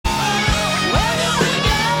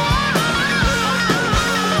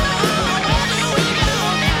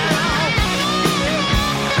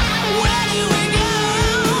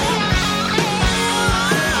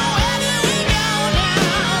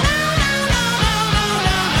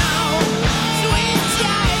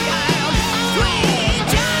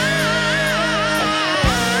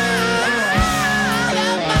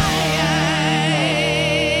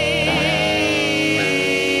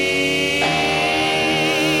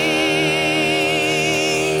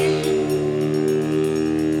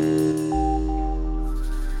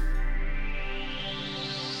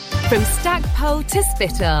From Stackpole to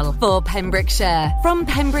Spittal for Pembrokeshire. From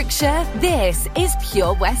Pembrokeshire, this is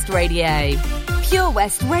Pure West Radio. Pure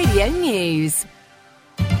West Radio News.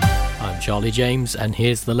 I'm Charlie James, and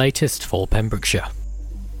here's the latest for Pembrokeshire.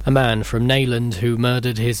 A man from Neyland who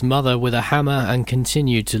murdered his mother with a hammer and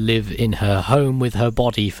continued to live in her home with her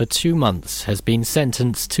body for 2 months has been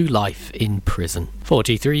sentenced to life in prison.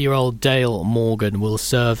 43-year-old Dale Morgan will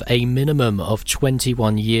serve a minimum of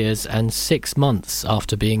 21 years and 6 months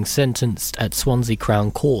after being sentenced at Swansea Crown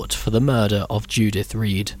Court for the murder of Judith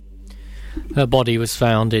Reed. Her body was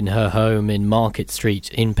found in her home in Market Street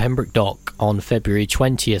in Pembroke Dock on February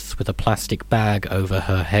 20th with a plastic bag over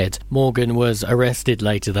her head. Morgan was arrested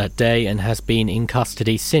later that day and has been in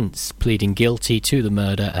custody since, pleading guilty to the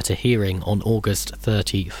murder at a hearing on August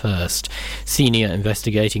 31st. Senior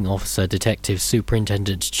Investigating Officer Detective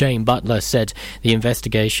Superintendent Jane Butler said the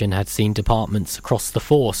investigation had seen departments across the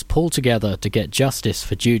force pull together to get justice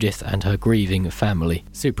for Judith and her grieving family.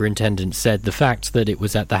 Superintendent said the fact that it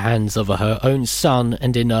was at the hands of her own son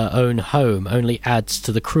and in her own home only adds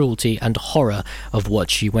to the cruelty and horror of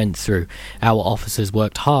what she went through. Our officers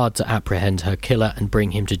worked hard to apprehend her killer and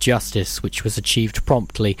bring him to justice, which was achieved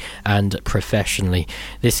promptly and professionally.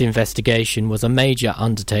 This investigation was a major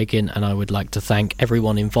undertaking, and I would like to thank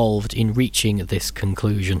everyone involved in reaching this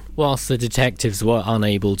conclusion. Whilst the detectives were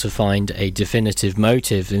unable to find a definitive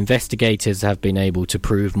motive, investigators have been able to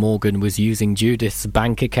prove Morgan was using Judith's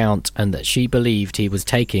bank account and that she believed he was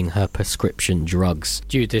taking her prescription drugs.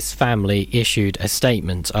 Judith's family issued a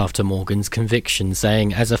statement after Morgan's conviction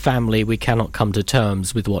saying, "As a family, we cannot come to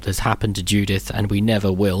terms with what has happened to Judith, and we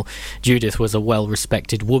never will. Judith was a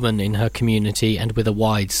well-respected woman in her community and with a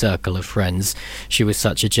wide circle of friends. She was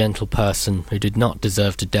such a gentle person who did not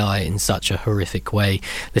deserve to die in such a horrific way.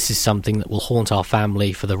 This is something that will haunt our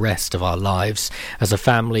family for the rest of our lives. As a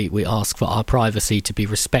family, we ask for our privacy to be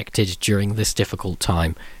respected during this difficult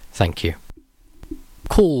time. Thank you."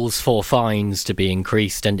 Calls for fines to be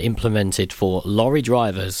increased and implemented for lorry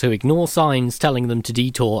drivers who ignore signs telling them to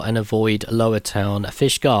detour and avoid Lower Town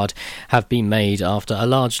Fishguard have been made after a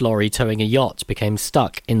large lorry towing a yacht became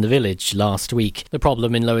stuck in the village last week. The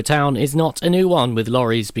problem in Lower Town is not a new one, with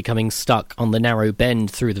lorries becoming stuck on the narrow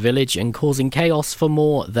bend through the village and causing chaos for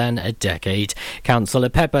more than a decade. Councillor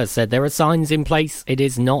Pepper said there are signs in place. It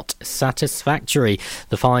is not satisfactory.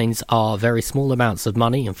 The fines are very small amounts of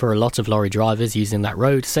money, and for a lot of lorry drivers, using that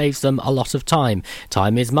road saves them a lot of time.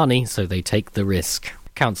 Time is money, so they take the risk.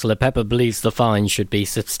 Councillor Pepper believes the fine should be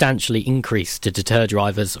substantially increased to deter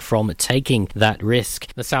drivers from taking that risk.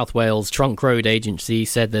 The South Wales Trunk Road Agency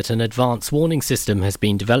said that an advance warning system has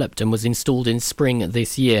been developed and was installed in spring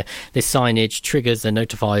this year. This signage triggers and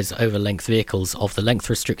notifies over-length vehicles of the length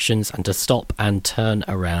restrictions and to stop and turn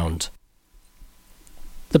around.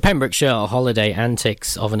 The Pembrokeshire holiday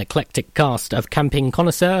antics of an eclectic cast of camping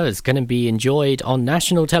connoisseurs can be enjoyed on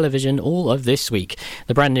national television all of this week.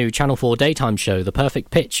 The brand new Channel 4 daytime show, The Perfect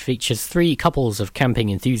Pitch, features 3 couples of camping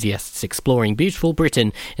enthusiasts exploring beautiful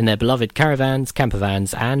Britain in their beloved caravans,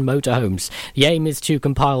 campervans and motorhomes. The aim is to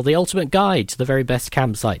compile the ultimate guide to the very best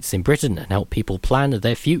campsites in Britain and help people plan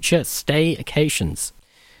their future staycations.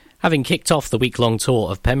 Having kicked off the week-long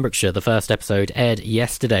tour of Pembrokeshire, the first episode aired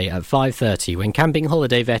yesterday at 5:30 when camping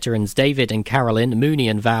holiday veterans David and Carolyn, Mooney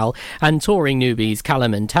and Val, and touring newbies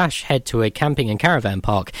Callum and Tash head to a camping and caravan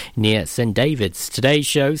park near St David's. Today's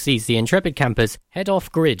show sees the intrepid campers head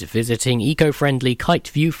off-grid, visiting eco-friendly Kite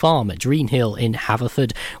View Farm at Dreenhill in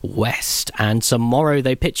Haverford West. And tomorrow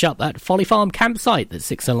they pitch up at Folly Farm campsite that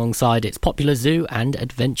sits alongside its popular zoo and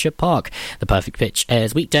adventure park. The Perfect Pitch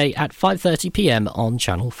airs weekday at 5:30pm on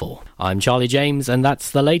Channel 4. I'm Charlie James, and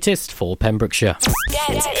that's the latest for Pembrokeshire. Get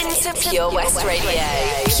into Pure West Radio.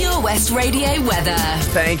 Pure West Radio weather.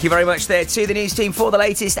 Thank you very much there to the news team for the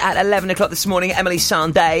latest at 11 o'clock this morning. Emily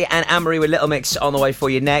Sandé and Anne-Marie with Little Mix on the way for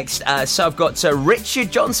you next. So I've got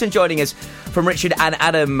Richard Johnson joining us from Richard and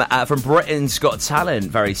Adam from Britain's Got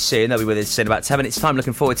Talent very soon. They'll be with us in about 10 minutes' time.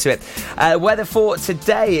 Looking forward to it. Weather for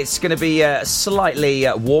today, it's going to be slightly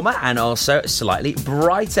warmer and also slightly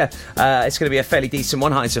brighter. It's going to be a fairly decent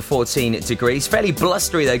one, highs of 14 degrees. Fairly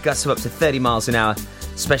blustery, though, gusts of up to 30 miles an hour,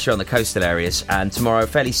 especially on the coastal areas. And tomorrow,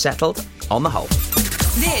 fairly settled on the whole.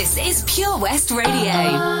 This is Pure West Radio.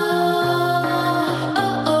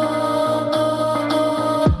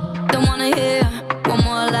 Don't wanna hear one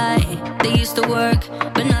more lie. They used to work,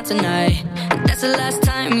 but not tonight. That's the last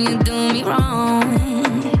time you do me wrong.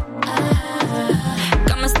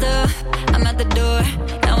 Got my stuff, I'm at the door.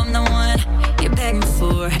 Now I'm the one you're begging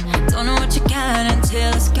for. Don't know what you got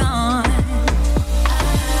until it's gone.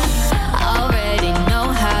 Already know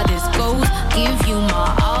how this goes. Give you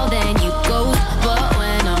my all, then you go. But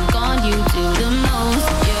when I'm gone,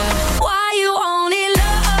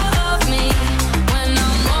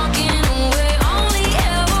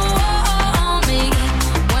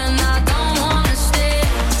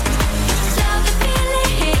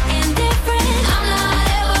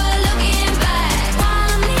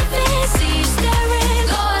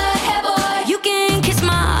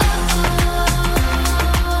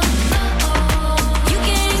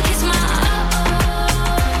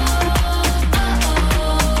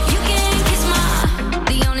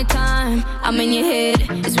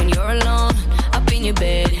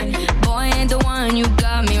 when you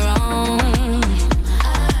got me wrong.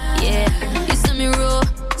 Yeah, you send me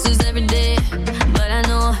roses every day, but I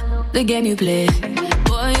know the game you play.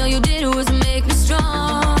 Boy, all you did was make me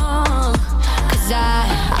strong. 'Cause I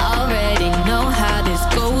already know how this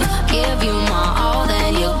goes. Give you my all,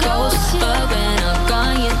 then you ghost. But when I'm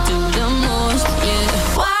gone, you do the most.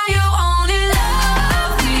 Yeah. Why you only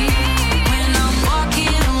love me when I'm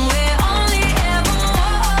walking away? Only ever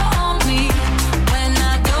want me when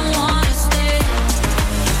I don't wanna stay.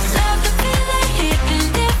 Love the feeling, hitting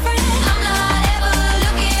different. I'm not ever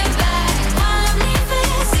looking back while I'm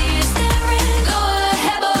leaving. See you staring. Go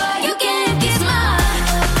ahead, boy, you can kiss my.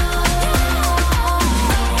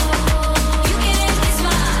 You can kiss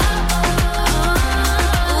my.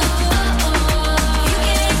 You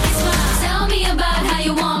can kiss my. Tell me about how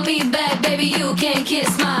you want me back, baby. You can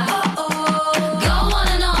kiss my. Go on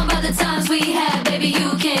and on about the times we had, baby. You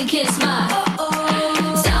can kiss my.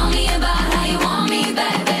 Tell me about how you want me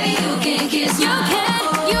back, baby. You can kiss my.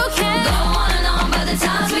 You can. Go on and on about the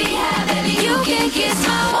times we had, baby. You can kiss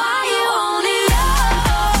my. Why you only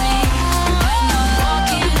love me when I'm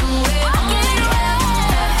walking away? Only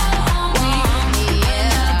want me,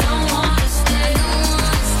 yeah. I don't wanna stay.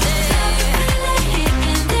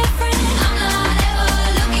 Hitting different. I'm not ever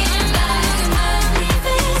looking back. I'm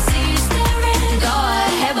leaving. See you staring. Go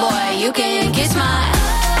ahead, boy. You can kiss my.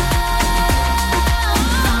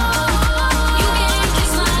 You can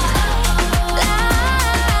kiss my.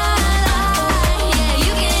 Yeah,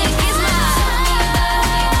 you can kiss my.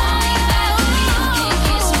 You can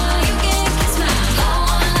kiss my. You can kiss my. Go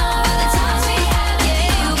on and on about the times we had. Yeah,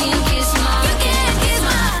 you can kiss my. You can kiss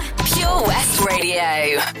my. Pure West Radio.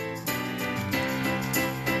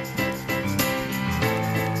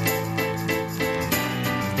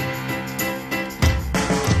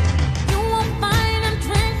 You won't find him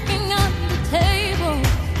drinking at the table,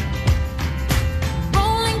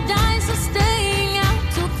 rolling dice or staying out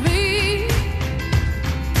till 3.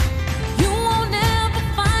 You won't ever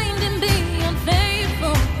find him being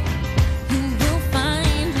unfaithful. You will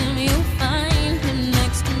find him, you'll find him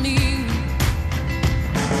next to me.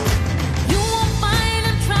 You won't find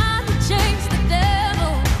him trying to chase the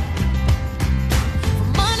devil, for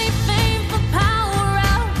money, fame, for power,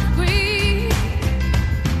 out of greed.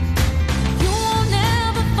 You won't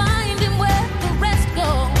ever find him where the rest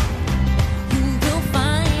go. You will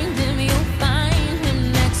find him, you'll find him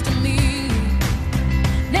next to me.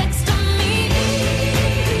 Next to me.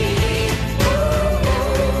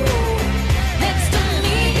 Next to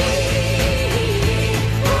me.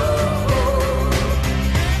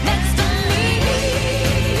 Next to me.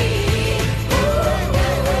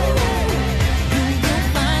 You'll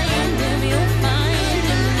find him, you'll find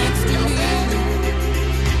him next to me.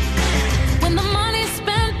 When the money's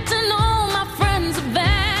spent and all my friends have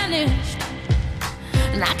vanished,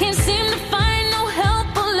 and I can't seem to find no help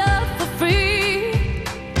or love for free,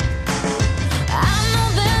 I know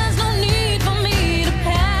there's no need for me to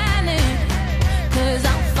panic, 'cause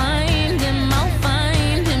I'll find him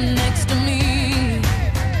next to me.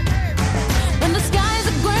 When the skies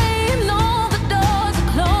are gray and all the doors are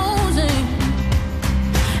closing,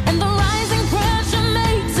 and the rising pressure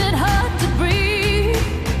makes it hard to breathe,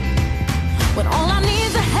 when all I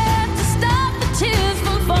need's a hand to stop the tears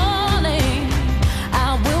from falling, I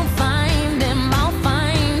will find him,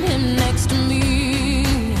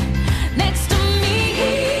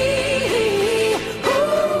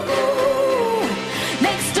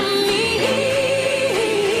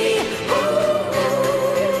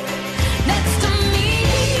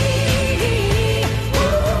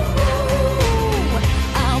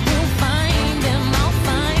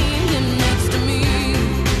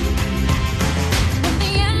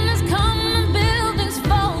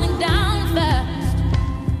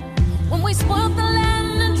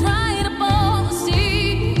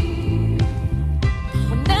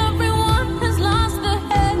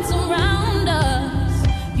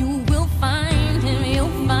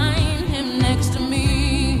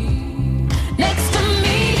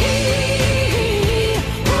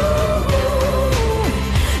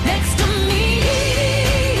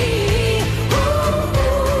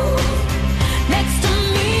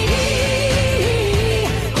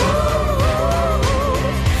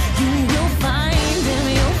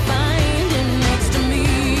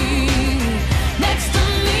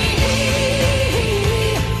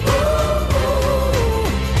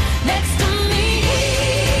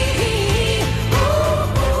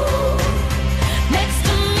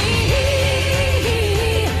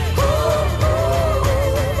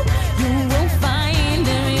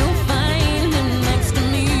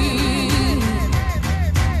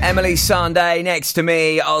 Emily Sunday next to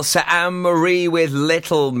me. Also Anne-Marie with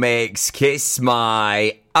Little Mix. Kiss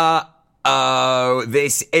my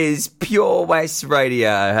This is Pure West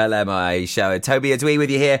Radio. Hello, my show. Toby Ellis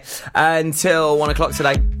with you here until 1 o'clock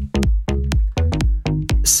today.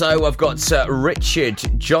 So I've got Richard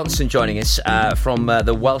Johnson joining us from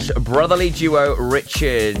the Welsh brotherly duo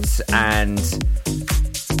Richard and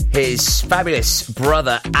his fabulous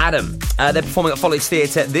brother Adam. They're performing at Follies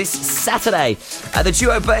Theatre this Saturday. The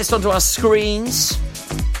duo burst onto our screens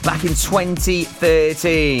back in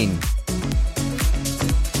 2013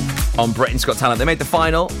 on Britain's Got Talent. They made the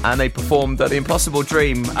final and they performed The Impossible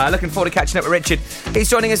Dream. Looking forward to catching up with Richard. He's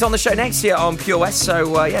joining us on the show next year on Pure West,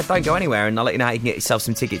 so yeah, don't go anywhere, and I'll let you know how you can get yourself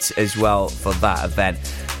some tickets as well for that event.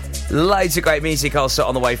 Loads of great music also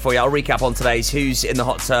on the way for you. I'll recap on today's Who's in the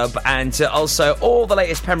Hot Tub and also all the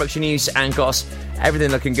latest Pembrokeshire news and goss.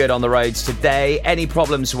 Everything looking good on the roads today. Any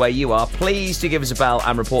problems where you are, please do give us a bell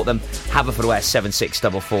and report them. Haverfordwest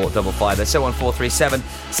 764455. That's 01437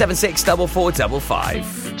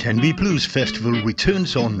 764455. Tenby Blues Festival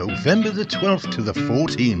returns on November the 12th to the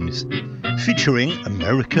 14th, featuring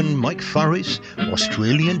American Mike Farris,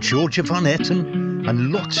 Australian Georgia Van Etten,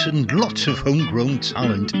 and lots of homegrown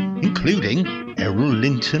talent, including Errol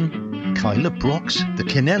Linton, Kyla Brox, the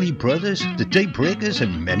Kennelly Brothers, the Daybreakers,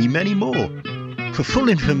 and many, many more. For full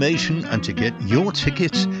information and to get your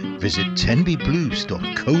tickets, visit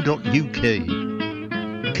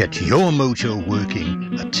tenbyblues.co.uk. Get your mojo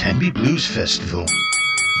working at Tenby Blues Festival.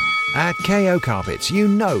 At KO Carpets, you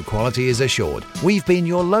know quality is assured. We've been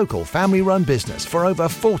your local family-run business for over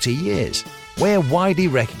 40 years. We're widely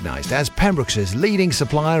recognised as Pembrokeshire's leading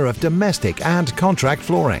supplier of domestic and contract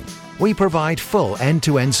flooring. We provide full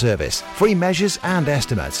end-to-end service, free measures and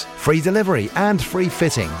estimates, free delivery and free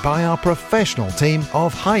fitting by our professional team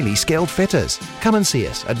of highly skilled fitters. Come and see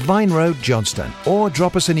us at Vine Road, Johnston, or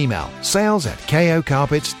drop us an email,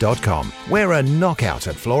 sales@kocarpets.com. We're a knockout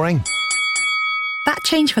at flooring. That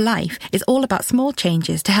Change for Life is all about small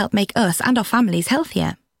changes to help make us and our families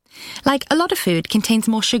healthier. Like, a lot of food contains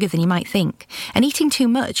more sugar than you might think, and eating too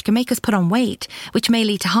much can make us put on weight, which may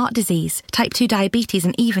lead to heart disease, type 2 diabetes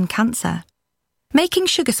and even cancer. Making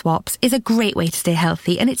sugar swaps is a great way to stay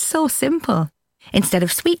healthy, and it's so simple. Instead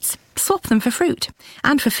of sweets, swap them for fruit.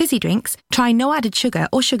 And for fizzy drinks, try no added sugar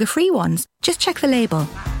or sugar-free ones. Just check the label.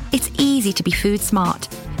 It's easy to be food smart.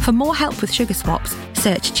 For more help with sugar swaps,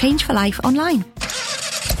 search Change for Life online.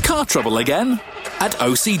 Car trouble again? At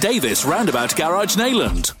OC Davis Roundabout Garage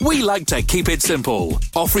Neyland, we like to keep it simple,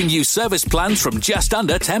 offering you service plans from just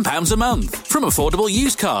under £10 a month, from affordable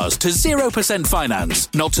used cars to 0% finance,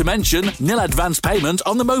 not to mention nil advance payment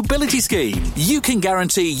on the mobility scheme. You can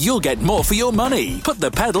guarantee you'll get more for your money. Put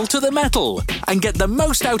the pedal to the metal and get the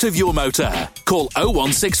most out of your motor. Call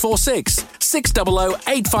 01646 600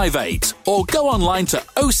 858 or go online to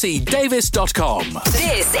ocdavis.com.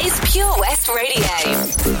 This is Pure West Radio.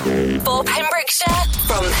 For Pembrokeshire,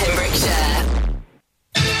 from Pembrokeshire.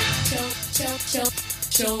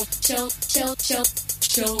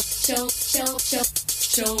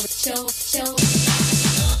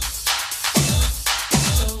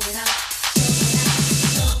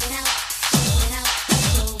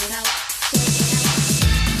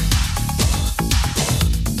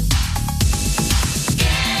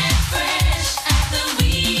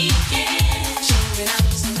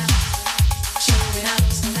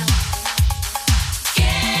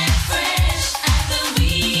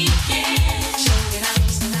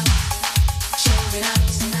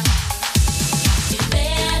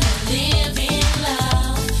 Live in love.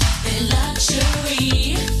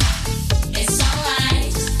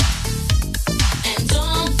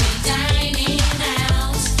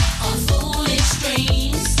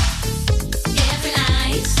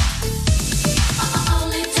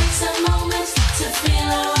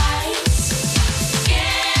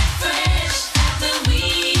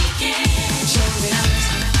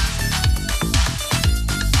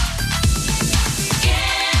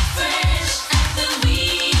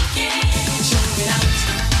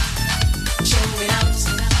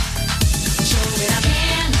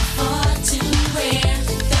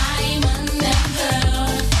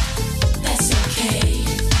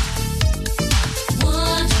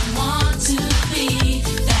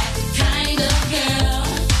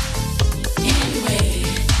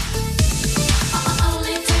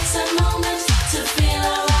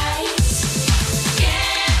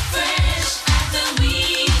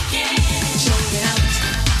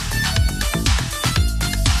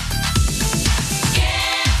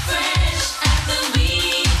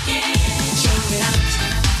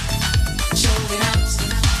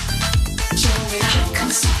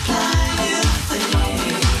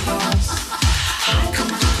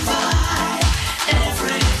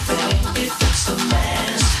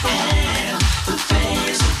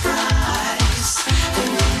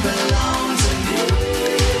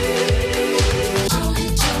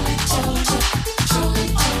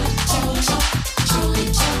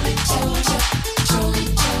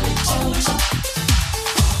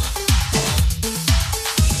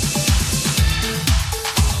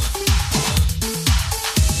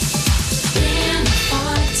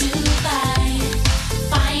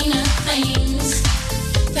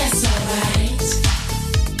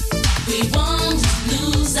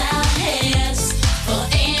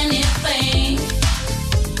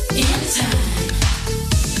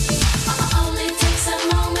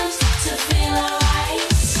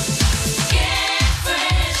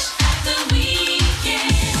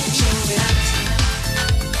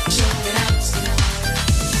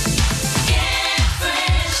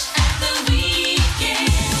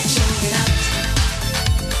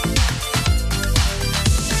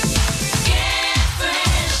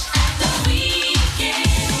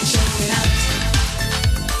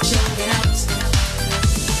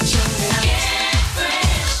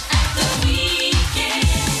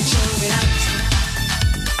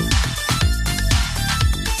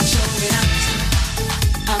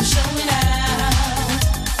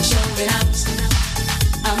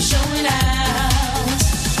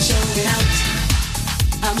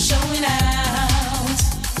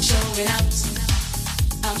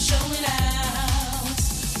 showing out,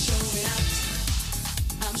 showing out,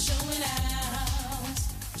 I'm showing out.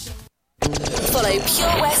 Follow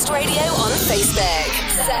Pure West Radio on Facebook.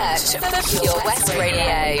 Search for Pure West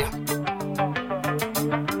Radio.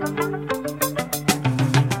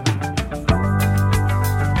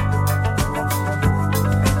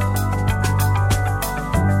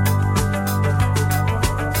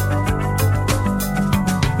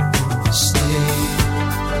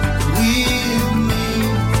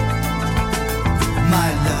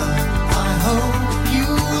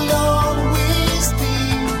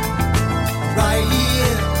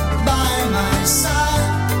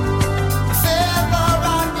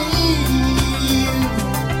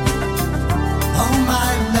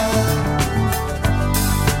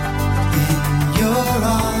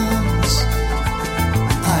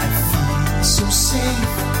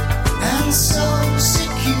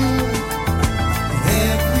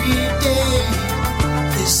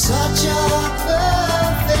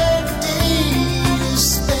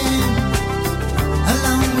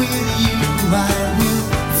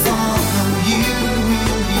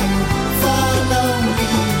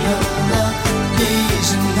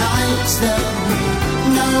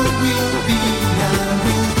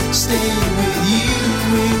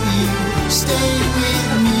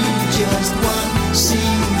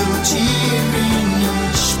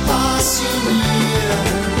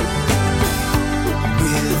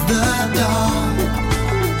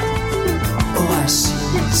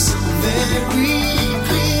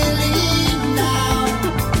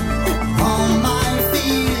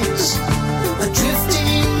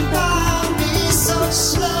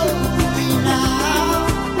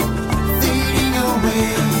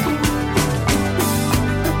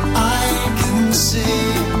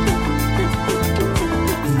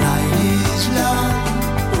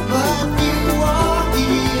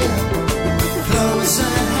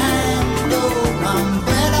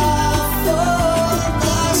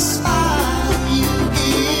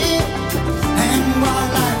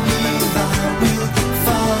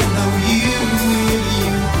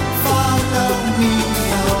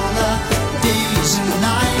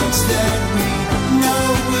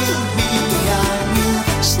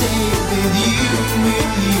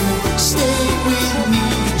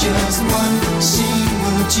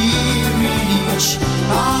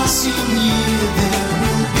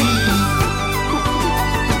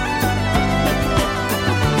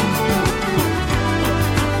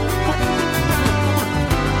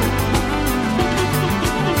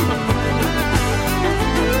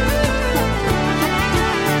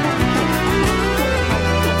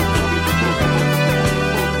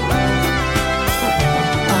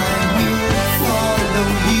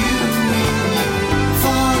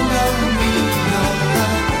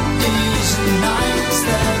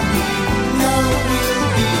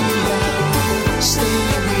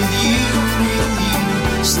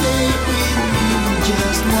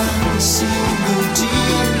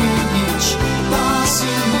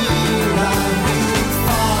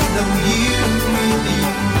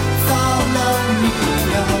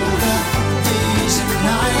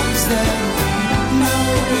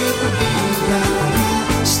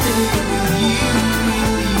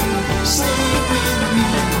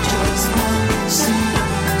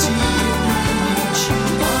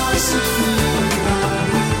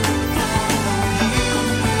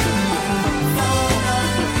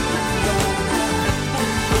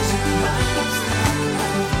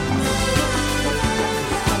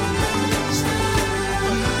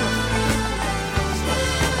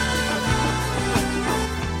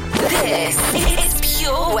 This is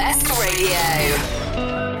Pure West Radio.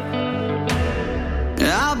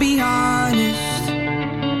 I'll be honest,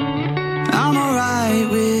 I'm alright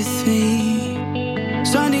with me.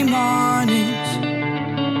 Sunday mornings,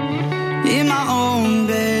 in my own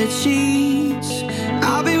bed sheets,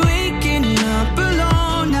 I'll be waking up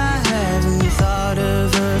alone. I haven't thought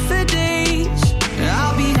of her for days.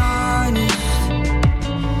 I'll be honest,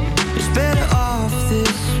 it's better off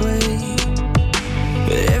this way.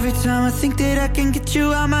 But every time I think that I can get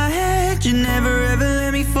you out my head, you never ever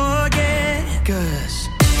let me forget. 'Cause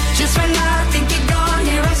just when I think you're gone,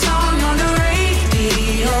 hear a song on the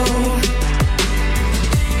radio.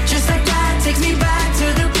 Just like that takes me back to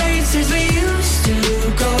the places we used to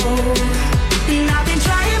go. And I've been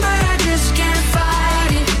trying but I just can't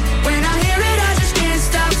fight it. When I hear it I just can't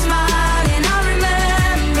stop smiling. I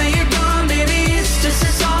remember you're gone, baby, it's just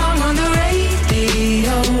a song on the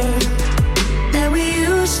radio that we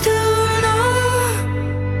used to know.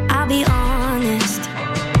 I'll be honest,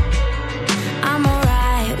 I'm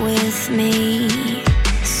alright with me.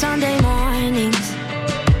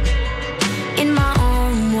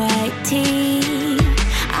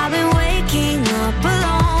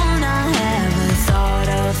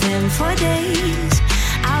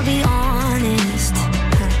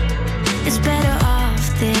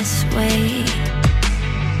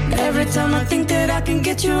 time I think that I can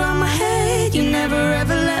get you out my head, you never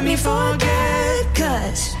ever let me forget.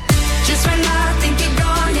 Cause just when I think you're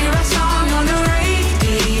gone, hear a song on the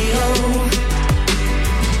radio.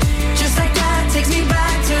 Just like that takes me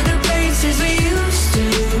back to the places we used to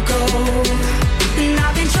go. And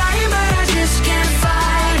I've been trying but I just can't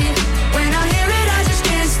fight it. When I hear it I just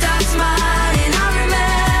can't stop smiling. I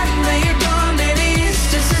remember you're gone, baby,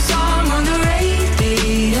 it's just a song on the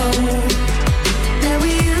radio that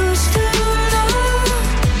we used to know.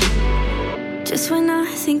 Just when I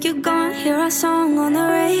think you're gone, hear a song on the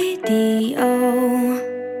radio.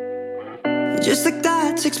 Just like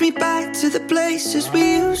that takes me back to the places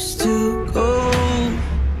we used to go.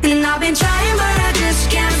 And I've been trying but I just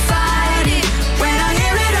can't fight it. When I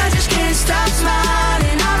hear it I just can't stop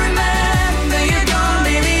smiling. I remember you're gone,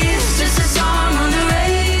 baby, it's just a song on the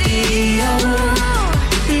radio.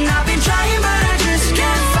 And I've been trying but I just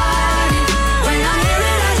can't fight it. When I hear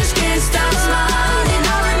it I just can't stop smiling.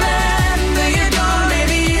 I remember you're gone,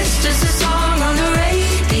 baby, it's just a song on the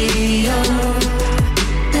radio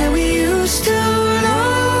that we used to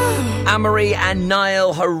know. Anne-Marie and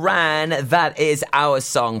Niall Horan, that is our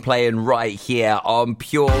song playing right here on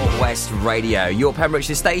Pure West Radio, your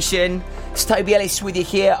Pembrokeshire station. It's Toby Ellis with you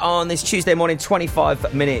here on this Tuesday morning,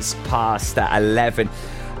 25 minutes past 11.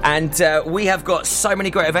 And we have got so many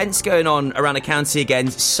great events going on around the county again.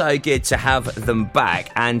 So good to have them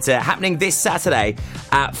back. And happening this Saturday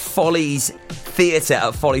at Folly's Theatre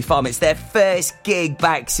at Folly Farm. It's their first gig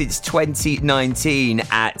back since 2019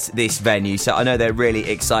 at this venue, so I know they're really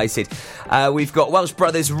excited. We've got Welsh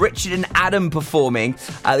brothers Richard and Adam performing.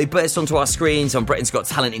 They burst onto our screens on Britain's Got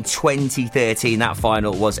Talent in 2013. That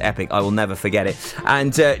final was epic. I will never forget it.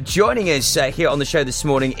 And joining us here on the show this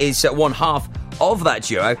morning is one half of that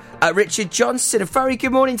duo, Richard Johnson. A very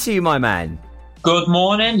good morning to you, my man. Good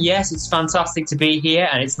morning. Yes, it's fantastic to be here,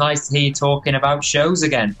 and it's nice to hear you talking about shows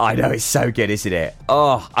again. I know, it's so good, isn't it?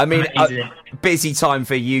 Oh, I mean, busy time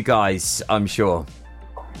for you guys, I'm sure.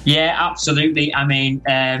 Yeah, absolutely. I mean,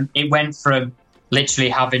 it went from literally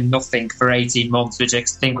having nothing for 18 months, which I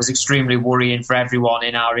think was extremely worrying for everyone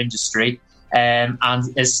in our industry. And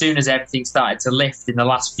as soon as everything started to lift in the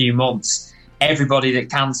last few months, everybody that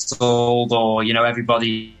cancelled or, you know,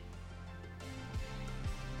 everybody...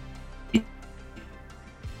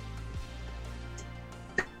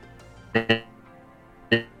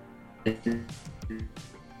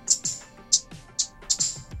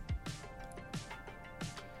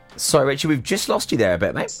 Sorry, Richard, we've just lost you there a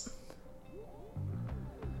bit, mate.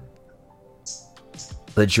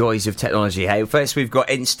 The joys of technology. Hey, first we've got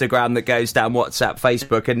Instagram that goes down, WhatsApp,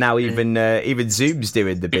 Facebook, and now even Zoom's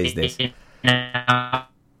doing the business.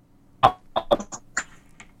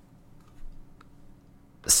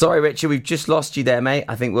 Sorry, Richard, we've just lost you there, mate.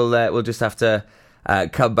 I think we'll just have to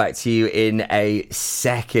come back to you in a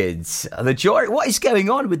second. The joy, what is going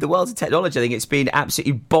on with the world of technology? I think it's been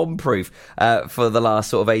absolutely bomb-proof for the last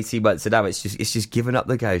sort of 18 months, and now it's just given up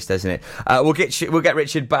the ghost, hasn't it? We'll get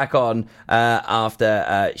Richard back on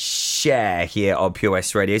after Cher here on Pure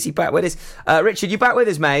West Radio. Is he back with us? Richard, you back with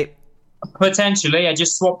us, mate? Potentially. I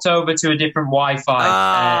just swapped over to a different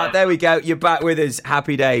Wi-Fi. There we go. You're back with us.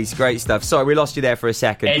 Happy days. Great stuff. Sorry, we lost you there for a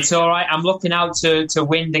second. It's all right. I'm looking out to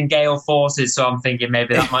wind and gale forces, so I'm thinking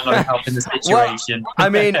maybe that might not help in the situation. Well, I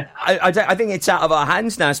mean, I think it's out of our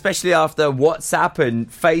hands now, especially after WhatsApp and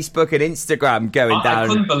Facebook and Instagram going down. I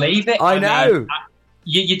couldn't believe it. I know. Mean,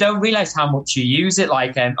 you don't realise how much you use it.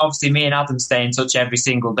 Like, obviously, me and Adam stay in touch every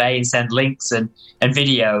single day and send links and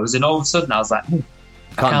videos, and all of a sudden I was like...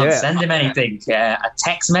 I can't send him anything. A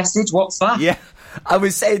text message? What's that? Yeah. I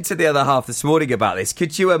was saying to the other half this morning about this.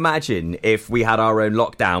 Could you imagine if we had our own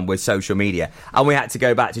lockdown with social media and we had to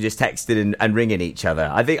go back to just texting and ringing each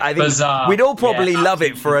other? I think bizarre. We'd all probably love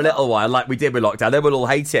it for a little while, like we did with lockdown. Then we'll all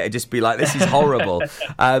hate it and just be like, this is horrible.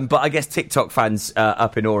 But I guess TikTok fans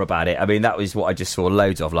up in awe about it. I mean, that was what I just saw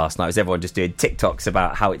loads of last night. Was everyone just doing TikToks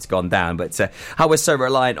about how it's gone down, but how we're so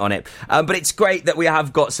reliant on it. But it's great that we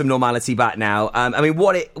have got some normality back now. I mean,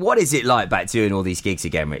 what is it like back doing all these gigs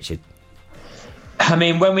again, Richard? I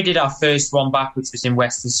mean, when we did our first one back, which was in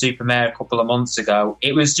Weston-super-Mare a couple of months ago,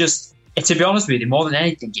 it was just, to be honest with you, more than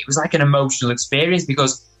anything, it was like an emotional experience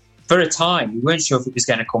because for a time, we weren't sure if it was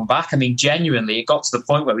going to come back. I mean, genuinely, it got to the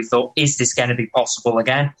point where we thought, is this going to be possible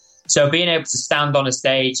again? So being able to stand on a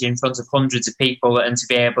stage in front of hundreds of people and to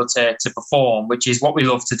be able to perform, which is what we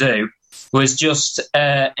love to do, was just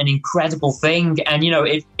an incredible thing. And, you know,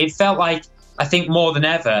 it felt like, I think more than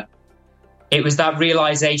ever, it was that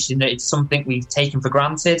realisation that it's something we've taken for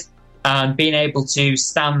granted, and being able to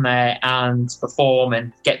stand there and perform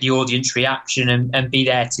and get the audience reaction and be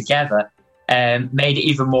there together made it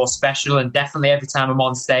even more special. And definitely every time I'm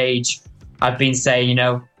on stage, I've been saying, you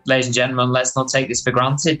know, ladies and gentlemen, let's not take this for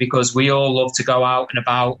granted, because we all love to go out and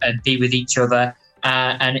about and be with each other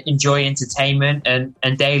and enjoy entertainment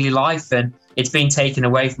and daily life. And it's been taken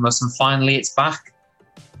away from us, and finally it's back.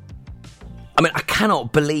 I mean, I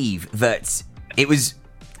cannot believe that it was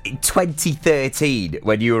 2013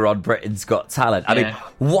 when you were on Britain's Got Talent. I mean,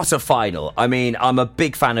 what a final. I mean, I'm a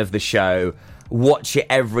big fan of the show. Watch it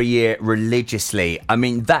every year religiously. I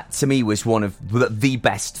mean, that to me was one of the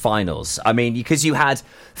best finals. I mean, because you had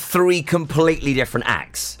 3 completely different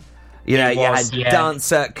acts. You know, you had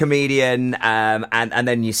dancer, comedian, and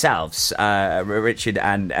then yourselves, Richard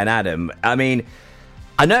and Adam. I mean,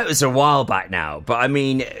 I know it was a while back now, but I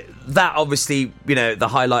mean, that obviously, you know, the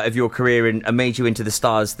highlight of your career and made you into the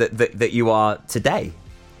stars that you are today.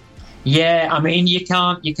 Yeah, I mean, you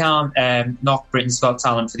can't knock Britain's Got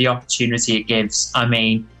Talent for the opportunity it gives. I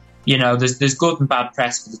mean, you know, there's good and bad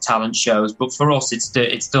press for the talent shows, but for us,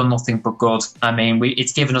 it's done nothing but good. I mean,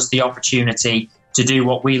 it's given us the opportunity to do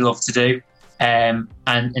what we love to do, and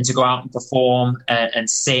to go out and perform and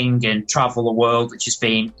sing and travel the world, which has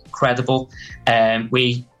been incredible.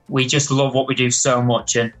 We just love what we do so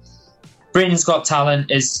much, and Britain's Got Talent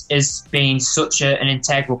is been such an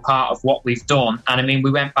integral part of what we've done. And I mean,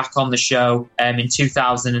 we went back on the show in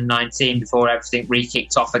 2019 before everything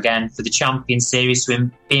re-kicked off again for the Champions Series. So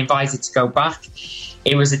be invited to go back.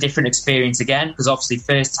 It was a different experience again, because obviously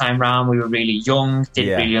first time round we were really young,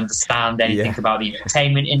 didn't really understand anything about the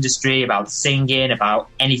entertainment industry, about singing, about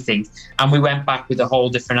anything. And we went back with a whole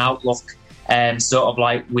different outlook, sort of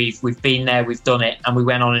like we've been there, we've done it, and we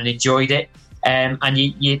went on and enjoyed it. And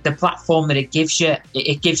the platform that it gives you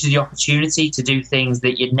the opportunity to do things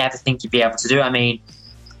that you'd never think you'd be able to do. I mean,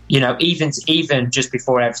 you know, even just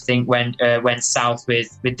before everything went south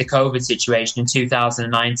with the COVID situation in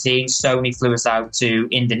 2019, Sony flew us out to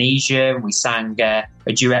Indonesia and we sang a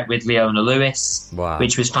duet with Leona Lewis,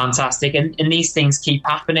 which was fantastic. And these things keep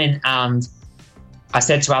happening. And I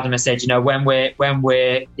said to Adam, I said, you know, when we're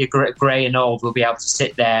grey and old, we'll be able to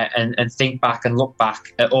sit there and think back and look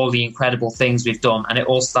back at all the incredible things we've done. And it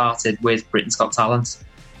all started with Britain's Got Talent.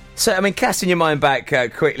 So, I mean, casting your mind back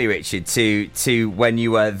quickly, Richard, to when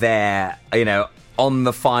you were there, you know, on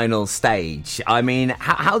the final stage. I mean,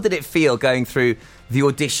 how did it feel going through the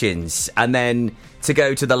auditions and then to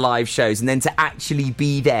go to the live shows and then to actually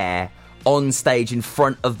be there on stage in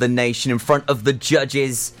front of the nation, in front of the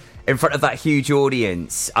judges, in front of that huge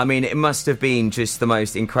audience? I mean, it must have been just the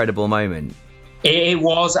most incredible moment. It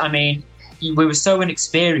was. I mean, we were so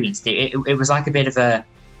inexperienced. It was like a bit of a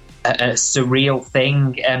surreal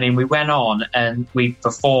thing. I mean, we went on and we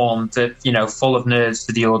performed, you know, full of nerves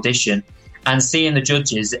for the audition, and seeing the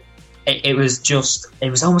judges, it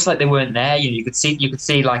was almost like they weren't there. You know, you could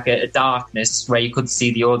see like a darkness where you couldn't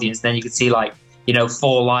see the audience. Then you could see like, you know,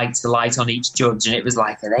 4 lights, the light on each judge, and it was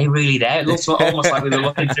like, are they really there? It looks almost like we were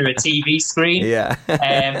looking through a TV screen. Yeah.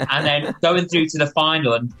 And then going through to the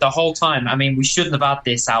final, and the whole time, I mean, we shouldn't have had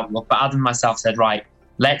this outlook, but Adam and myself said, right,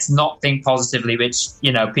 let's not think positively, which,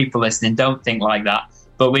 you know, people listening don't think like that.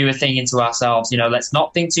 But we were thinking to ourselves, you know, let's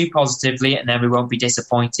not think too positively and then we won't be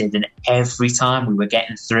disappointed. And every time we were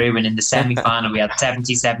getting through, and in the semi-final we had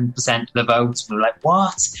 77% of the votes. We were like,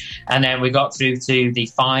 what? And then we got through to the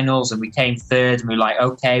finals and we came third, and we were like,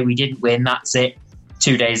 okay, we didn't win, that's it.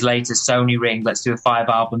 2 days later, Sony ring, let's do a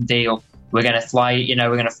 5-album deal. We're going to fly, you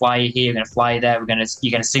know, we're going to fly you here, we're going to fly you there, you're going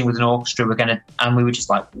to sing with an orchestra, and we were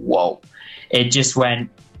just like, whoa. It just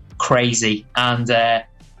went crazy, and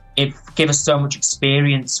it gave us so much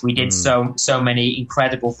experience. We did so many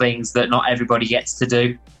incredible things that not everybody gets to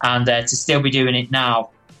do, and to still be doing it now,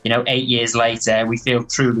 you know, 8 years later, we feel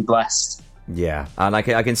truly blessed. Yeah, and I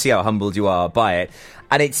can see how humbled you are by it.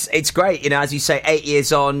 And it's great, you know, as you say, 8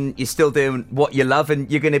 years on, you're still doing what you love,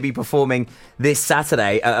 and you're going to be performing this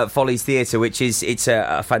Saturday at Follies Theatre, which is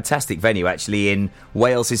a fantastic venue, actually, in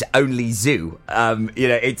Wales's only zoo. You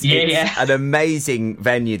know, it's an amazing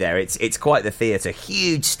venue there. It's quite the theatre,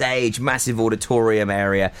 huge stage, massive auditorium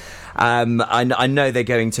area. I know they're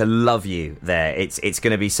going to love you there. It's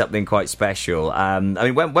going to be something quite special. I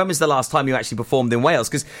mean, when was the last time you actually performed in Wales?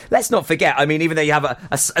 Because let's not forget, I mean, even though you have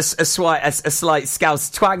a slight Scouse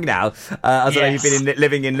twang now, as I know you've been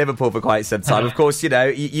living in Liverpool for quite some time. Of course, you know,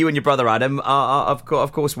 you and your brother Adam are of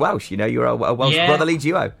course Welsh. You know, you're a Welsh brotherly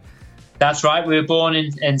duo. That's right. We were born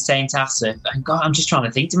in St Asaph. And God, I'm just trying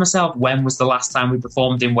to think to myself, when was the last time we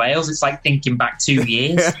performed in Wales? It's like thinking back 2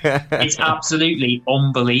 years. It's absolutely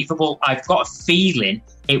unbelievable. I've got a feeling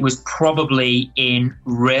it was probably in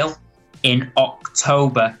Rhyl in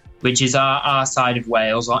October, which is our side of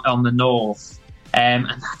Wales on the north. and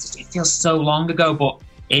it feels so long ago, but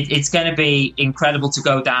it's going to be incredible to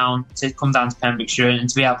come down to Pembrokeshire and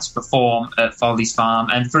to be able to perform at Follies Farm,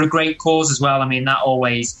 and for a great cause as well. I mean, that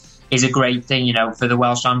always is a great thing, you know, for the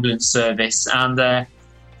Welsh Ambulance Service. And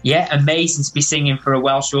amazing to be singing for a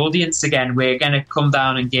Welsh audience again. We're going to come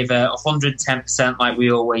down and give 110% like we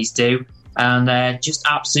always do, and just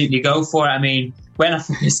absolutely go for it. I mean, when I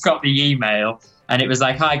first got the email and it was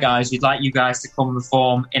like, "Hi guys, we'd like you guys to come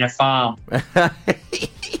perform in a farm."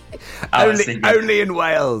 Only in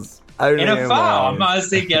Wales. Only in a farm. Wales. I was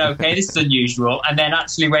thinking, okay, this is unusual. And then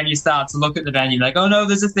actually when you start to look at the venue, you're like, oh no,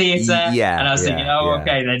 there's a theatre. Yeah. And I was thinking,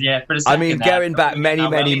 okay, then for a second. I mean, going back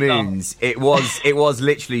many moons, it was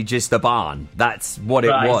literally just a barn. That's what it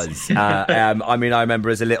was. I mean, I remember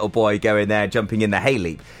as a little boy going there, jumping in the hay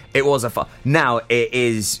leap. It was a farm. Now it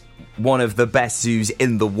is one of the best zoos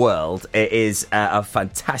in the world. It is a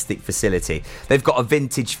fantastic facility. They've got a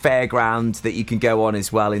vintage fairground that you can go on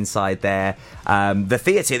as well inside there. The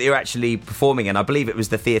theatre that you're actually performing in, I believe it was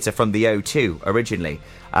the theatre from the O2 originally.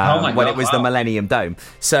 When it was the Millennium Dome.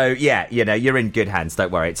 So yeah, you know, you're in good hands.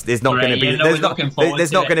 Don't worry. There's not going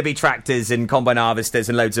to be tractors and combine harvesters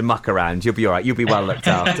and loads of muck around. You'll be all right. You'll be well looked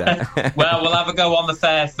after. Well, we'll have a go on the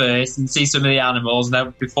fair first and see some of the animals, and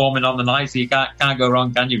they're performing on the night. So you can't go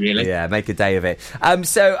wrong, can you? Really? Yeah, make a day of it.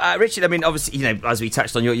 So Richard, I mean, obviously, you know, as we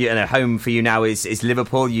touched on, your home for you now is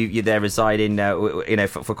Liverpool. You're there residing,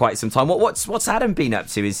 for quite some time. What's Adam been up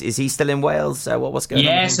to? Is he still in Wales? What's going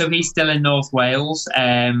on? Yeah, so he's still in North Wales.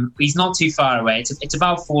 He's not too far away. It's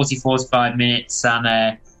about 45 minutes,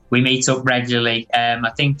 and we meet up regularly.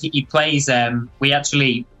 I think he plays. We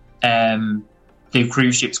actually do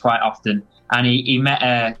cruise ships quite often, and he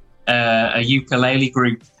met a ukulele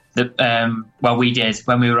group that we did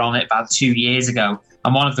when we were on it about 2 years ago.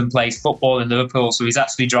 And one of them plays football in Liverpool, so he's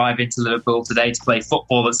actually driving to Liverpool today to play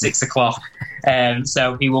football at 6 o'clock.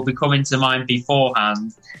 So he will be coming to mine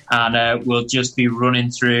beforehand, and we'll just be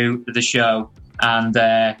running through the show and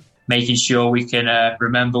making sure we can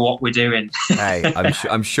remember what we're doing. Hey,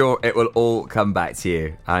 I'm sure it will all come back to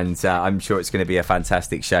you, and I'm sure it's going to be a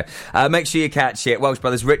fantastic show. Make sure you catch it. Welsh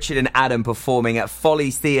brothers Richard and Adam performing at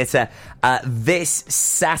Follies Theatre this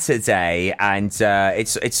Saturday, and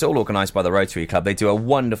it's all organised by the Rotary Club. They do a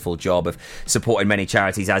wonderful job of supporting many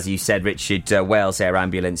charities, as you said, Richard. Wales Air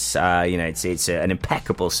Ambulance, it's an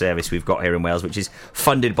impeccable service we've got here in Wales, which is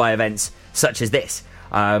funded by events such as this.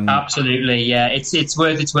 Absolutely, yeah. It's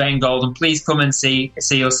worth its weight in gold, and please come and see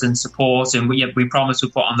us and support. And we promise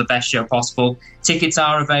we'll put on the best show possible. Tickets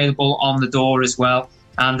are available on the door as well.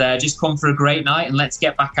 And just come for a great night, and let's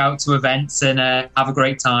get back out to events and have a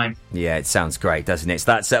great time. Yeah, it sounds great, doesn't it?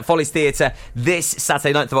 So that's Follies Theatre this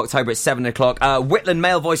Saturday, 9th of October at 7 o'clock. Whitland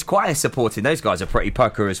Male Voice Choir supporting. Those guys are pretty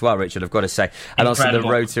pucker as well, Richard, I've got to say. And incredible. Also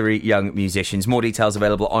the Rotary Young Musicians. More details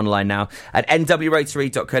available online now at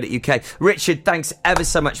nwrotary.co.uk. Richard, thanks ever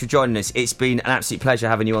so much for joining us. It's been an absolute pleasure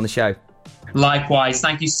having you on the show. Likewise.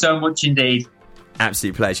 Thank you so much indeed.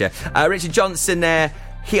 Absolute pleasure. Richard Johnson there.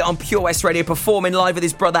 Here on Pure West Radio, performing live with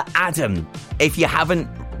his brother Adam. If you haven't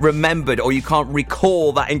remembered or you can't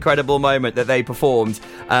recall that incredible moment that they performed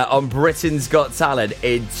on Britain's Got Talent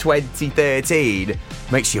in 2013,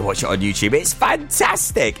 make sure you watch it on YouTube. It's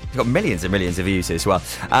fantastic. It's got millions and millions of views as well.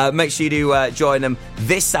 Make sure you do join them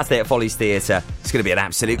this Saturday at Follies Theatre. It's going to be an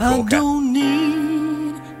absolute corker. I don't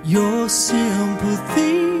need your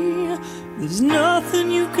sympathy. There's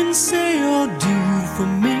nothing you can say or do for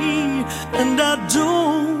me. And I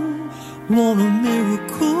don't want a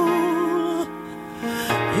miracle.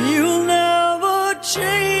 You'll never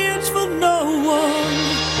change for no one.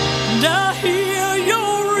 And I hear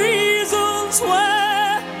your reasons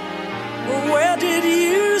why. Where did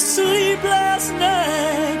you sleep last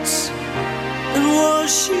night? And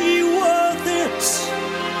was she worth it?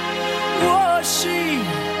 Was she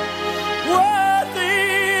worth it?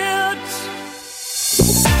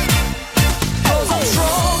 'Cause I'm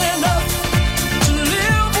strong enough to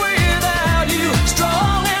live without you.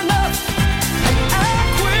 Strong enough, I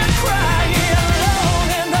quit crying long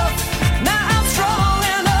enough. Now I'm strong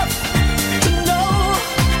enough to know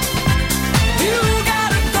you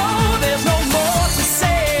gotta go. There's no more to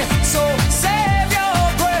say, so save your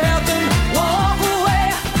breath and walk away.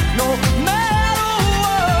 No matter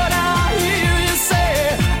what I hear you say,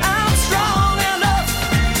 I'm strong enough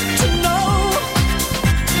to know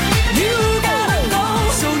you gotta go.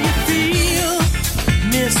 So you feel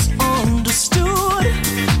misunderstood?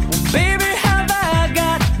 Well, baby, have I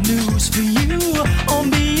got news for you on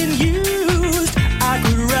being used? I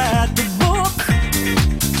could write the book,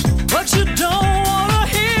 but you don't wanna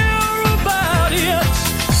hear about it.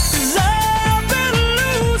 'Cause I've been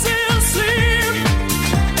losing sleep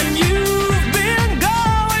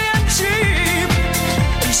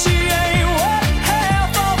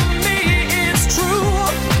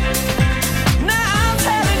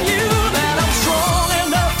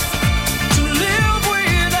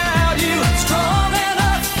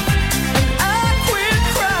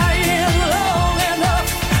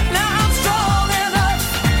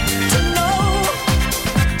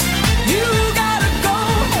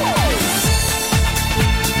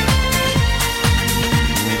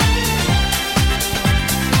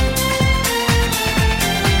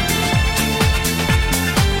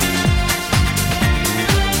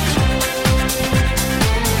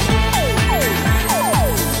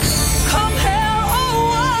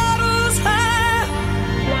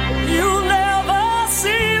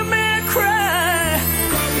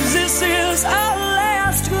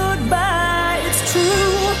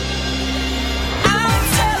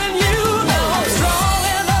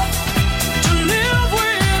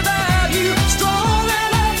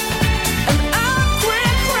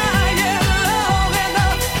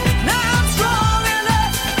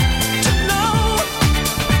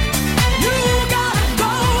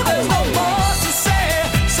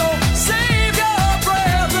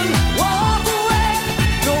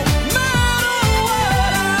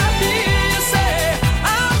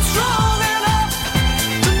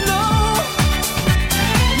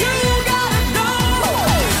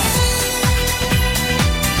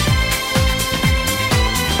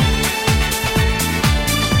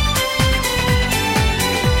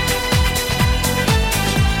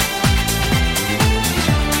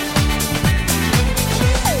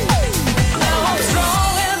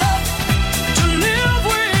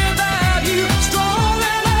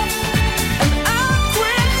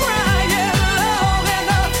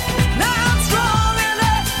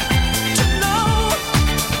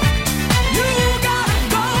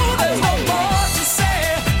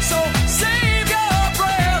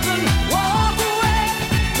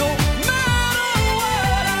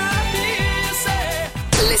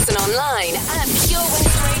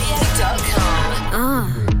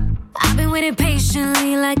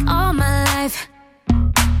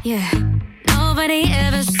Yeah, nobody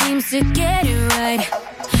ever seems to get it right.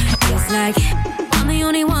 It's like I'm the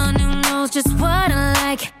only one who knows just what I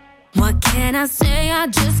like. What can I say? I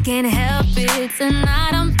just can't help it.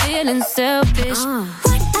 Tonight I'm feeling selfish.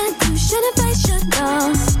 What I do, shouldn't I should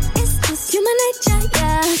know. It's just human nature,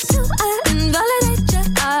 yeah. Do I invalidate you?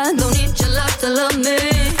 I don't need your love to love me.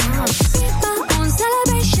 Be my own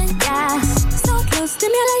celebration, yeah. So close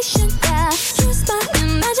stimulation, yeah. Use my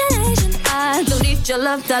imagination. I don't need your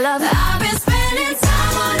love to love me. I've been spending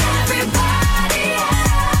time on everybody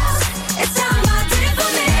else. It's time I did it for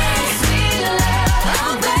me. Sweet love,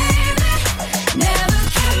 oh baby. Never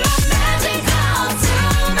kept my magic all to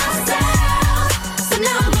myself. So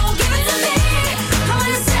now I'm gonna give it to me. I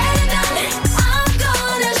wanna say it done. I'm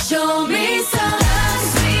gonna show me some love,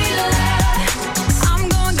 sweet love. I'm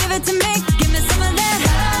gonna give it to me. Give me some of that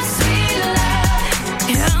love, sweet love.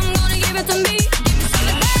 Yeah, I'm gonna give it to me. Give me some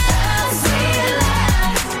of that love, sweet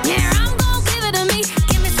love. Yeah, I'm gonna give it to me.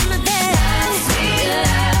 Give me some of that love, sweet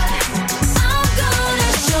love. I'm gonna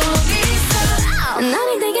show me some. And I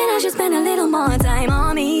be thinking I should spend a little more time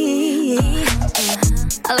on me.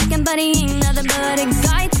 I like him, but he ain't nothing but a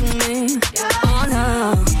guy to me. Oh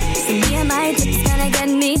no, so me and my tips gonna get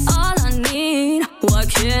me all I need. What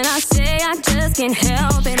can I say? I just can't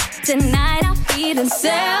help it. Tonight I'm feeling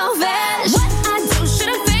selfish. What I do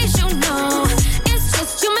shouldn't face you, no. It's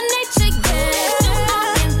just human nature, yeah. Do I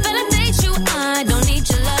invalidate you? I don't need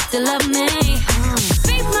your love to love me.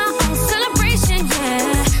 Be my own celebration,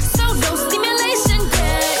 yeah. So no stimulation,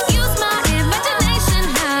 yeah. Use my imagination.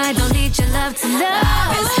 I don't need your love to love.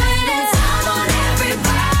 I've been spending time on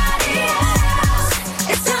everybody else.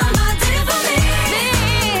 It's time I did it for me.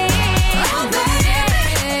 Oh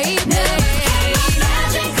baby, never kept my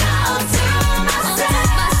magic all to myself.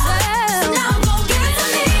 So now I'm gonna give it to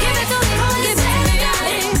me. Give it to me, give it to me.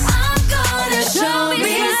 I'm gonna show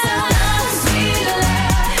me some love, sweet love.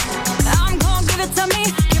 I'm gonna give it to me.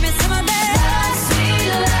 Give me some of that love, sweet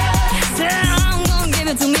love. Yeah, I'm gonna give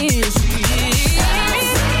it to me.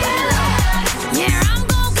 Yeah, I'm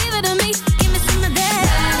gonna give it to me. Give me some of that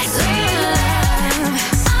sweet love.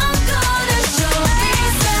 I'm gonna show me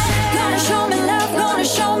some. Gonna show me love. Gonna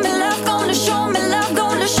show me love. Gonna show me love.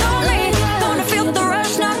 Gonna show me. Gonna feel the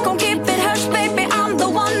rush. Not gonna keep it hush, baby. I'm the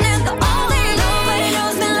one and the only. Nobody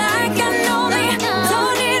knows me like I know me.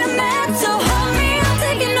 Don't need a man to hold me. I'm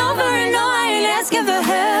taking over and no, I ain't asking for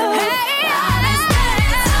help. I've been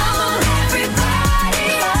spending time on everybody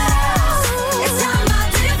else. It's time I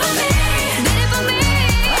did it for me. Did it for me.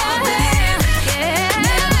 Oh baby, yeah.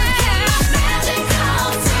 Never kept my magic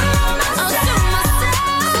all to myself.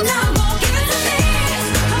 So now I'm gonna give it to me.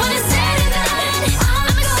 When it's said and done,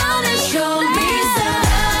 I'm gonna show me some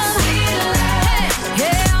love, sweet love.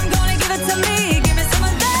 Yeah, I'm gonna give it to me. Give me some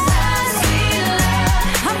of that sweet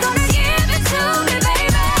love. I'm gonna give it to me,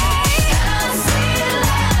 baby. Sweet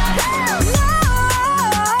love, love,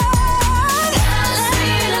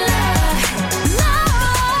 sweet love,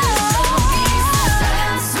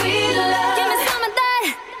 sweet love. Give me some of that.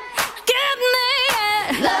 Give me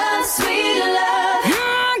love, sweet love.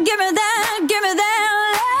 Give me that. Give me that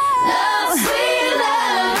love, sweet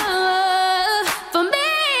love for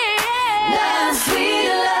me. Love, sweet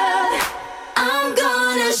love. I'm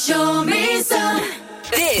gonna show me some.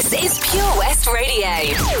 This is Pure West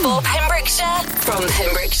Radio for Pembrokeshire from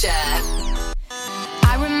Pembrokeshire.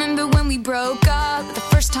 I remember when we broke up the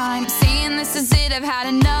first time, saying this is it, I've had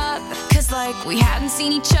enough. Cause like we hadn't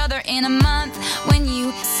seen each other in a month. When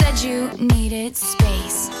you said you needed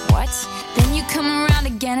space. What? Then you come around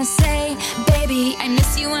again and say, baby, I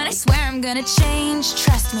miss you and I swear I'm gonna change.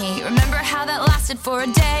 Trust me, remember how that lasted for a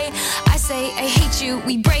day. I say I hate you,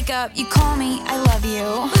 we break up, you call me, I love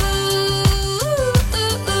you.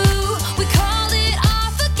 Ooh, we called it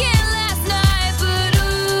off again last night. But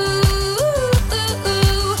ooh,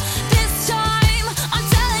 this time I'm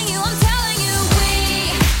telling you, we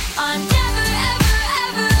are never, ever,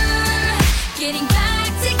 ever getting back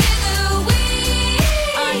together. We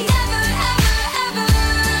are never, ever, ever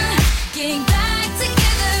getting back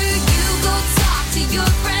together. You go talk to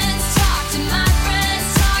your friends, talk to my friends,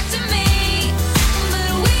 talk to me.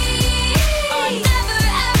 But we are never,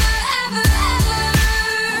 ever, ever, ever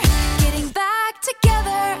getting back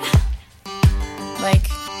together. Like,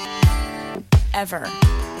 ever.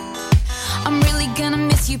 I'm really gonna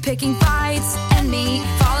miss you picking fights, and me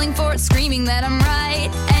falling for it, screaming that I'm right.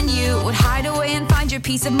 And you would hide away and find your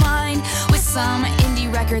peace of mind with some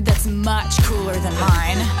indie record that's much cooler than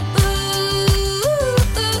mine. Ooh,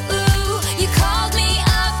 you called me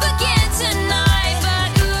up again tonight. But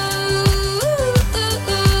ooh,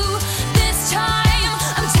 this time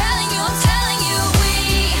I'm telling you,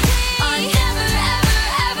 we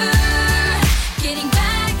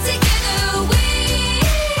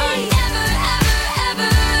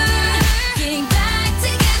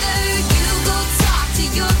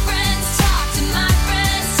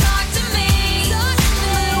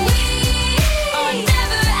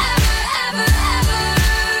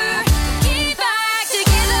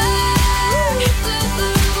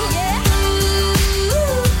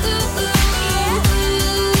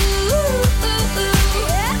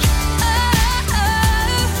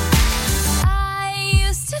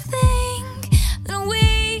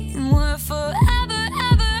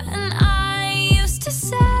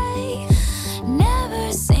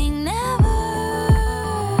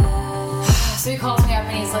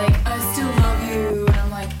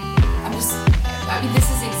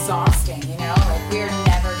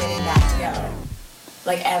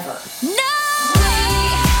like, ever. No! We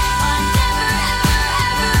are never, ever,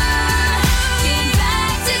 ever getting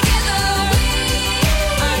back together. We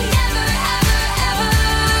are never, ever, ever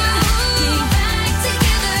getting back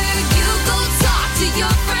together. You go talk to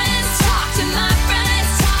your friends, talk to my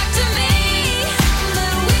friends, talk to me.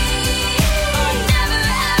 But we are never,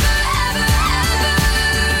 ever, ever,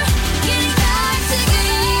 ever getting back together.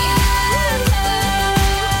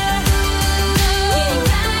 Getting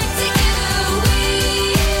back together.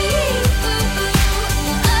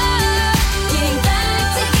 Getting back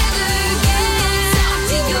together. Talk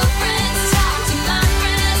to your friends, talk to my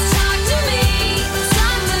friends, talk to me.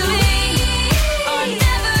 Talk to me. Are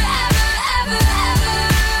never, ever, ever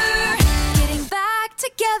getting back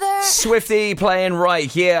together. Swifty playing right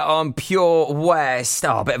here on Pure West.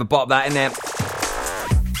 Oh, a bit of a bop that, isn't it?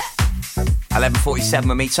 11:47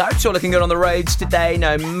 with me. So it's all looking good on the roads today.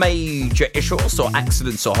 No major issues or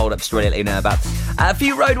accidents or hold-ups to really know about. A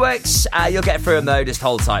few roadworks. You'll get through them though. Just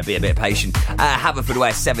hold tight, be a bit patient.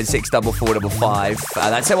 Haverfordwest 764455.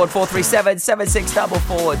 That's 01437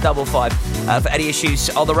 764455. For any issues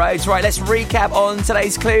on the roads. Right, let's recap on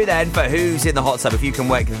today's clue then for who's in the hot tub. If you can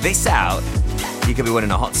work this out, you could be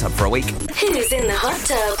winning a hot tub for a week. Who's in the hot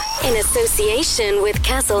tub? In association with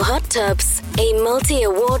Castle Hot Tubs, a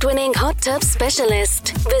multi-award-winning hot tub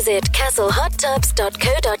specialist. Visit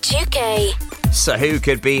castlehottubs.co.uk. So who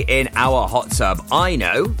could be in our hot tub? I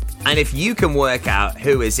know. And if you can work out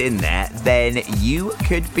who is in there, then you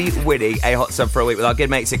could be winning a hot tub for a week with our good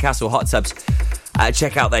mates at Castle Hot Tubs.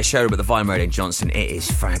 Check out their showroom at the Vine Road in Johnston. It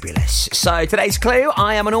is fabulous. So today's clue,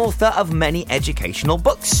 I am an author of many educational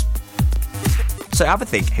books. So have a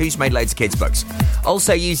think, who's made loads of kids' books?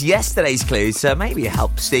 Also use yesterday's clues to maybe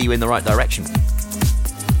help steer you in the right direction.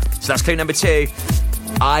 So that's clue number 2.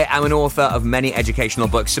 I am an author of many educational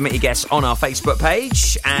books. Submit your guess on our Facebook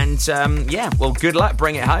page. And, well, good luck.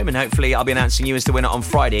 Bring it home. And hopefully I'll be announcing you as the winner on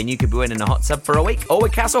Friday. And you could be winning a hot tub for a week. Or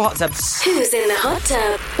with Castle Hot Tubs. Who's in the hot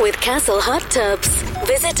tub? With Castle Hot Tubs.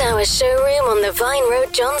 Visit our showroom on the Vine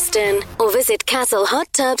Road, Johnston. Or visit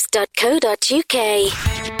castlehottubs.co.uk.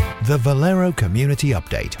 The Valero Community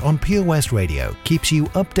Update on Pure West Radio keeps you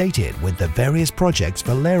updated with the various projects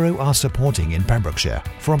Valero are supporting in Pembrokeshire,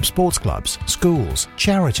 from sports clubs, schools,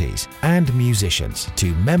 charities and musicians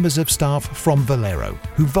to members of staff from Valero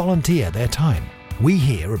who volunteer their time. We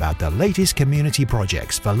hear about the latest community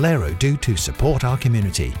projects Valero do to support our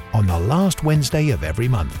community on the last Wednesday of every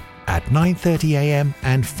month at 9:30am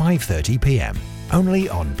and 5:30pm, only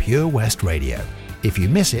on Pure West Radio. If you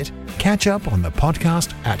miss it, catch up on the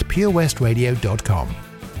podcast at purewestradio.com.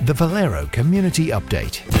 The Valero Community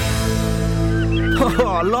Update.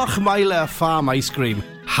 Oh, Lochmeyler Farm Ice Cream.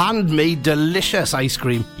 Handmade delicious ice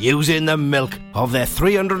cream using the milk of their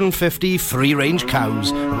 350 free-range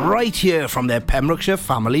cows right here from their Pembrokeshire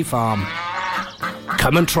family farm.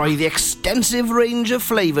 Come and try the extensive range of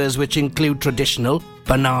flavours which include traditional,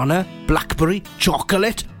 banana, blackberry,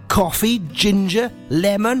 chocolate, coffee, ginger,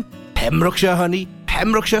 lemon, Pembrokeshire honey,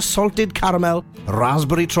 Pembrokeshire salted caramel,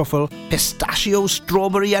 raspberry truffle, pistachio,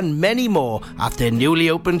 strawberry and many more at their newly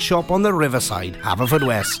opened shop on the Riverside,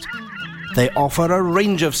 Haverfordwest. They offer a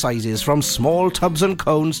range of sizes from small tubs and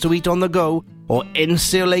cones to eat on the go or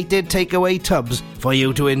insulated takeaway tubs for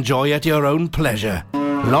you to enjoy at your own pleasure.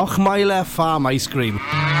 Lochmeyler Farm Ice Cream.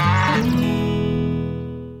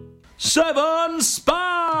 7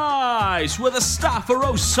 Spice, where the staff are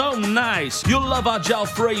oh so nice. You'll love our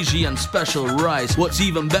jalfrezi and special rice. What's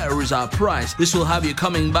even better is our price. This will have you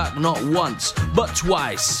coming back not once, but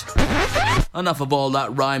twice. Enough of all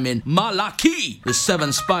that rhyming. Malaki! The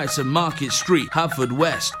 7 Spice of Market Street,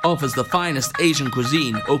 Haverfordwest, offers the finest Asian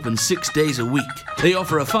cuisine, open 6 days a week. They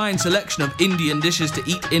offer a fine selection of Indian dishes to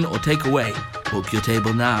eat in or take away. Book your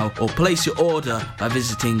table now or place your order by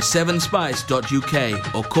visiting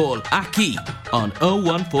 7spice.uk or call Aki on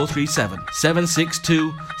 01437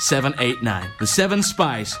 762 789. The 7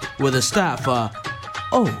 Spice, where the staff are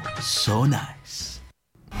oh so nice.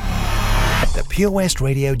 The Pure West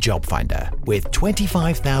Radio Job Finder, with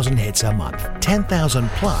 25,000 hits a month, 10,000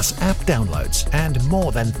 plus app downloads, and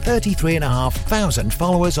more than 33,500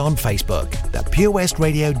 followers on Facebook. The Pure West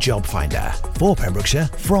Radio Job Finder, for Pembrokeshire,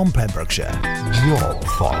 from Pembrokeshire. Job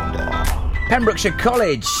Finder. Pembrokeshire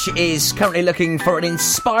College is currently looking for an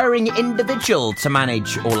inspiring individual to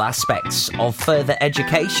manage all aspects of further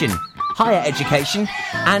education, higher education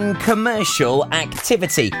and commercial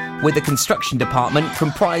activity, with the construction department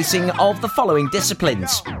comprising of the following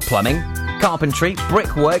disciplines: plumbing, carpentry,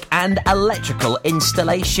 brickwork and electrical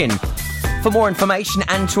installation. For more information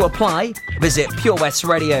and to apply, visit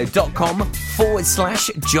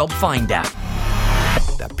purewestradio.com/job finder.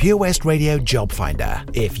 the Pure West Radio Job Finder.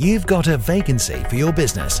 If you've got a vacancy for your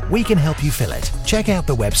business, we can help you fill it. Check out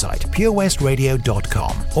the website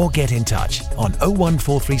purewestradio.com or get in touch on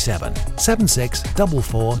 01437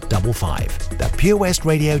 764455. The Pure West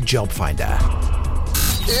Radio Job Finder.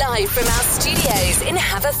 Live from our studios in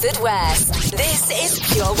Haverfordwest, this is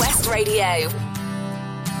Pure West Radio.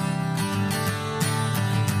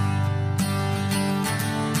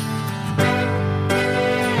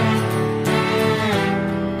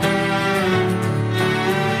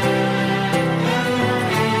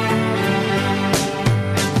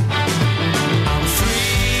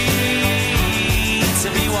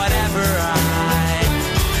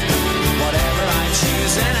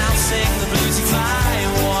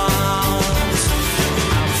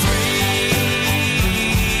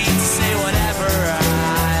 Whatever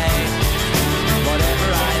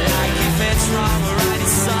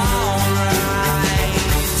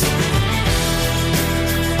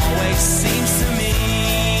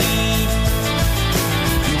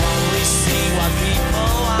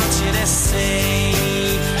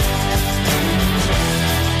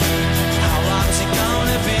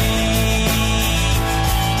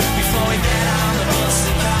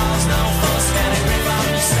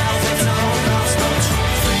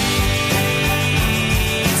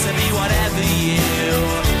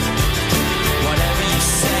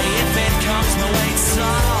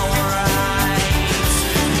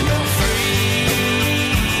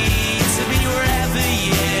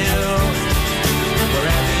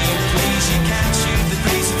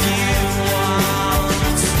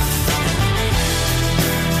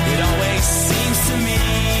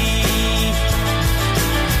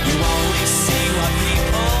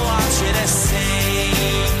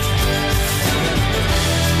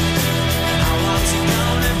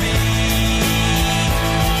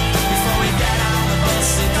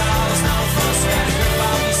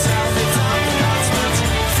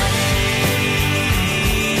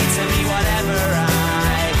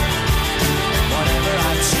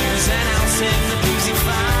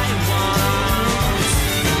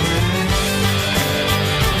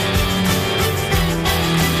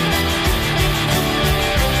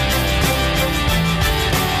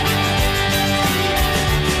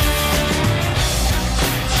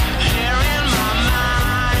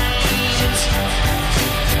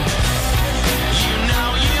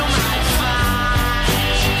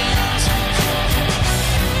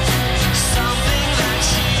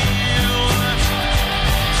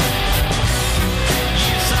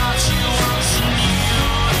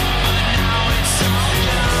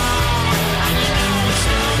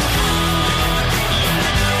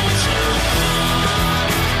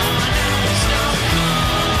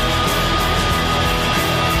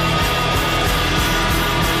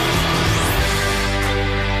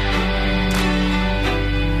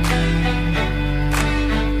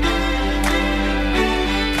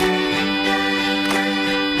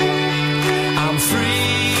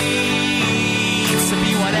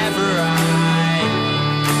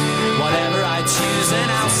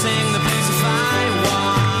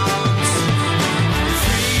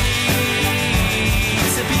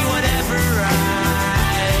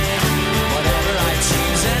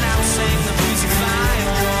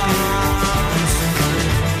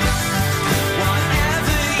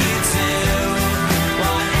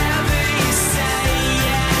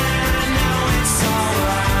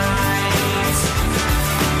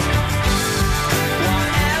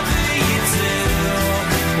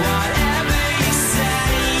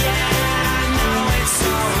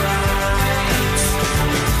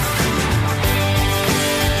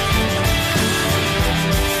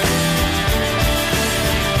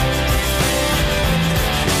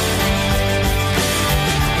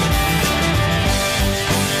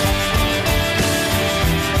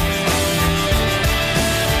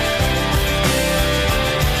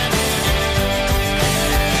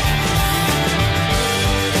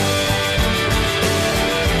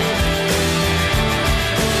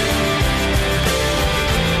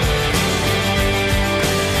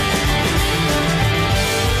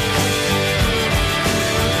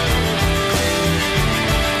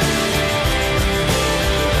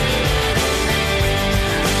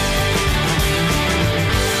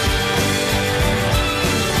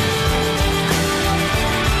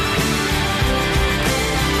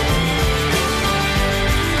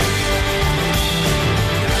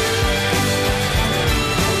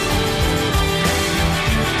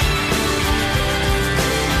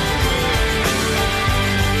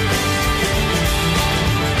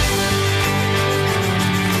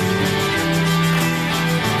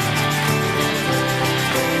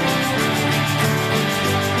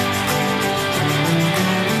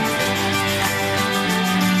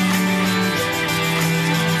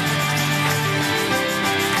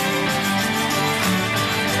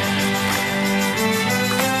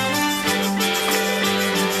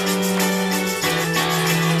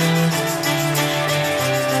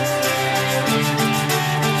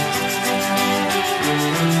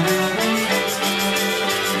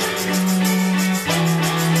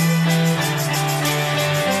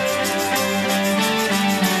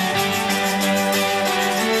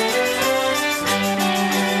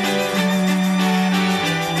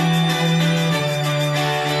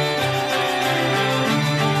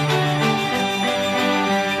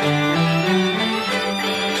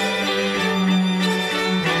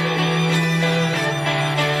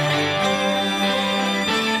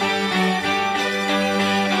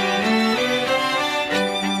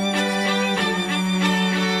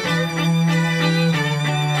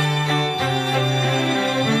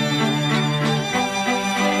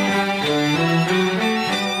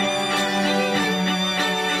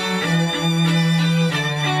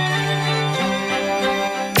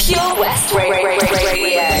West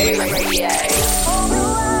Radio.